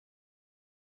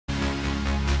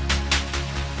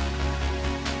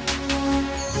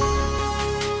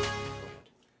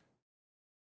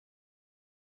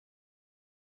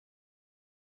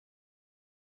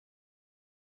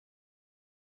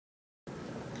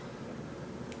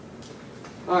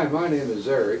Hi, my name is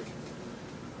Eric,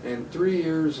 and 3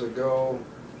 years ago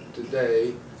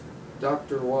today,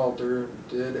 Dr. Walter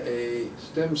did a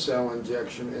stem cell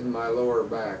injection in my lower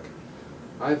back.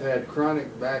 I've had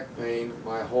chronic back pain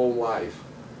my whole life.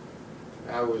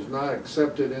 I was not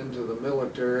accepted into the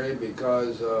military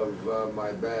because of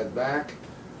my bad back.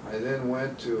 I then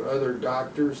went to other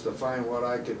doctors to find what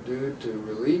I could do to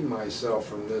relieve myself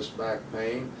from this back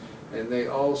pain, and they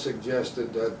all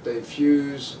suggested that they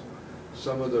fuse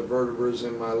some of the vertebrae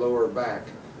in my lower back.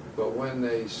 But when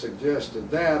they suggested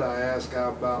that, I asked how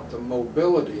about the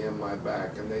mobility in my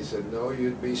back, and they said no,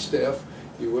 you'd be stiff,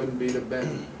 you wouldn't be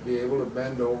able to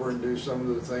bend over and do some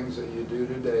of the things that you do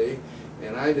today.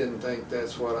 And I didn't think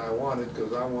that's what I wanted,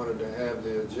 because I wanted to have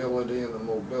the agility and the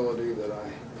mobility that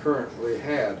I currently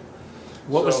had.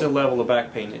 What was the level of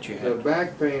back pain that you had? The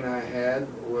back pain I had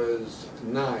was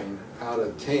 9 out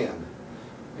of 10.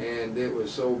 And it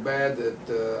was so bad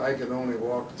that I could only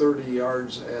walk 30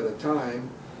 yards at a time,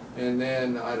 and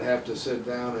then I'd have to sit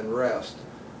down and rest.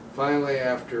 Finally,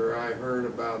 after I heard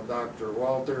about Dr.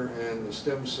 Walter and the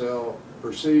stem cell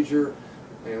procedure,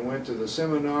 and went to the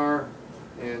seminar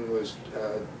and was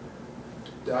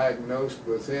diagnosed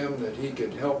with him that he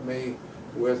could help me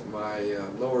with my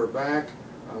lower back,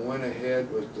 I went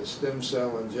ahead with the stem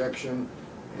cell injection.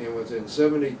 And within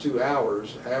 72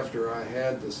 hours after I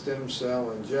had the stem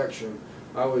cell injection,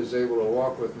 I was able to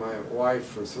walk with my wife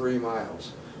for 3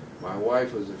 miles. My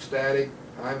wife was ecstatic,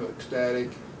 I'm ecstatic,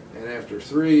 and after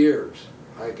 3 years,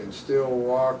 I can still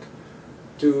walk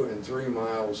 2 and 3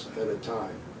 miles at a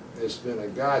time. It's been a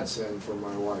godsend for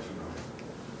my wife and I.